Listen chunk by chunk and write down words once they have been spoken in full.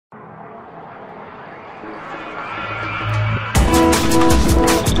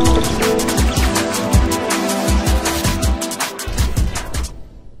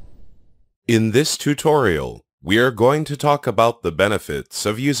In this tutorial, we are going to talk about the benefits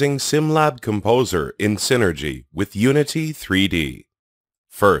of using SimLab Composer in synergy with Unity 3D.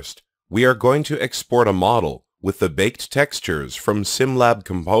 First, we are going to export a model with the baked textures from SimLab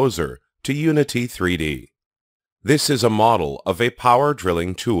Composer to Unity 3D. This is a model of a power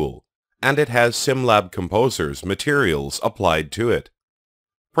drilling tool, and it has SimLab Composer's materials applied to it.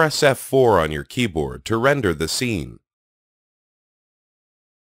 Press F4 on your keyboard to render the scene.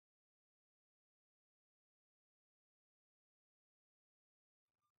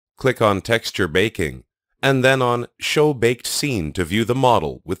 Click on Texture Baking, and then on Show Baked Scene to view the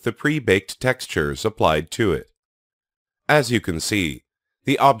model with the pre-baked textures applied to it. As you can see,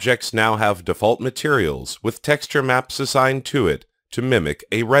 the objects now have default materials with texture maps assigned to it to mimic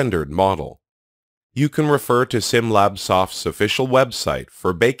a rendered model. You can refer to SimLab Soft's official website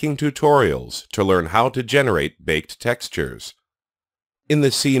for baking tutorials to learn how to generate baked textures. In the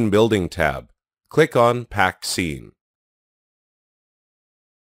Scene Building tab, click on Pack Scene.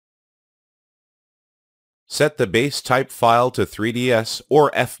 Set the base type file to 3ds or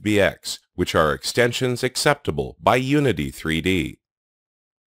FBX, which are extensions acceptable by Unity 3D.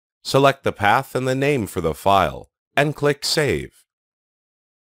 Select the path and the name for the file, and click Save.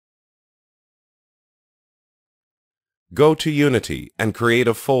 Go to Unity and create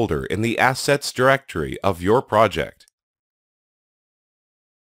a folder in the Assets directory of your project.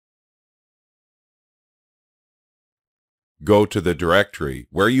 Go to the directory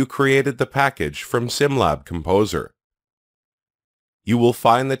where you created the package from SimLab Composer. You will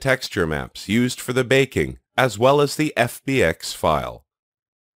find the texture maps used for the baking as well as the FBX file.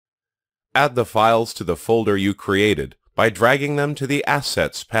 Add the files to the folder you created by dragging them to the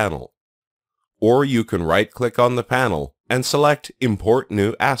Assets panel. Or you can right-click on the panel and select Import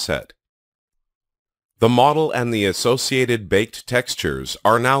New Asset. The model and the associated baked textures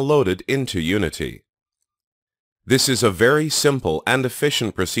are now loaded into Unity. This is a very simple and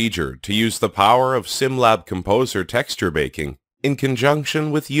efficient procedure to use the power of SimLab Composer texture baking in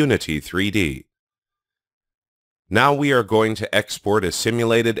conjunction with Unity 3D. Now we are going to export a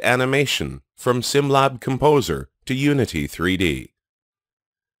simulated animation from SimLab Composer to Unity 3D.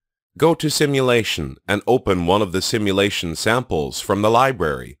 Go to Simulation and open one of the simulation samples from the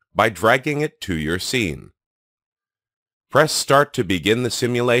library by dragging it to your scene. Press Start to begin the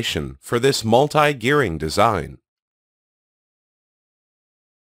simulation for this multi-gearing design.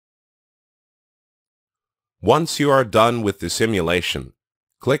 Once you are done with the simulation,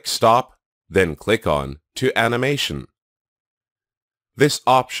 click Stop, then click on To Animation. This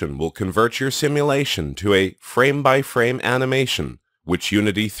option will convert your simulation to a frame-by-frame animation which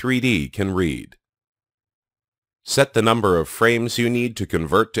Unity 3D can read. Set the number of frames you need to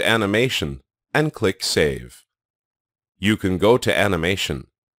convert to animation and click Save. You can go to Animation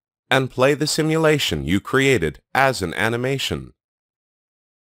and play the simulation you created as an animation.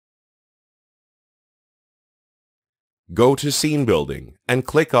 Go to Scene Building and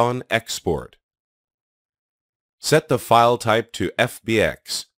click on Export. Set the file type to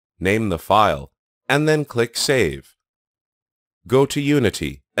FBX, name the file, and then click Save. Go to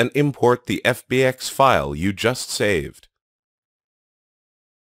Unity and import the FBX file you just saved.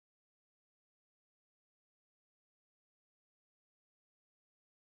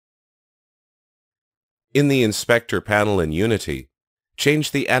 In the Inspector panel in Unity,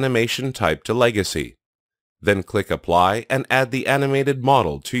 change the animation type to Legacy. Then click Apply and add the animated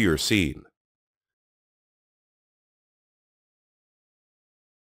model to your scene.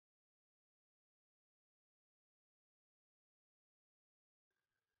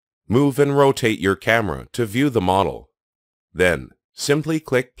 Move and rotate your camera to view the model. Then, simply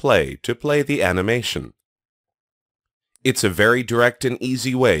click Play to play the animation. It's a very direct and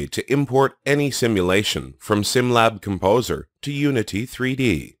easy way to import any simulation from SimLab Composer to Unity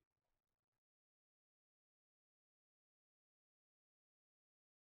 3D.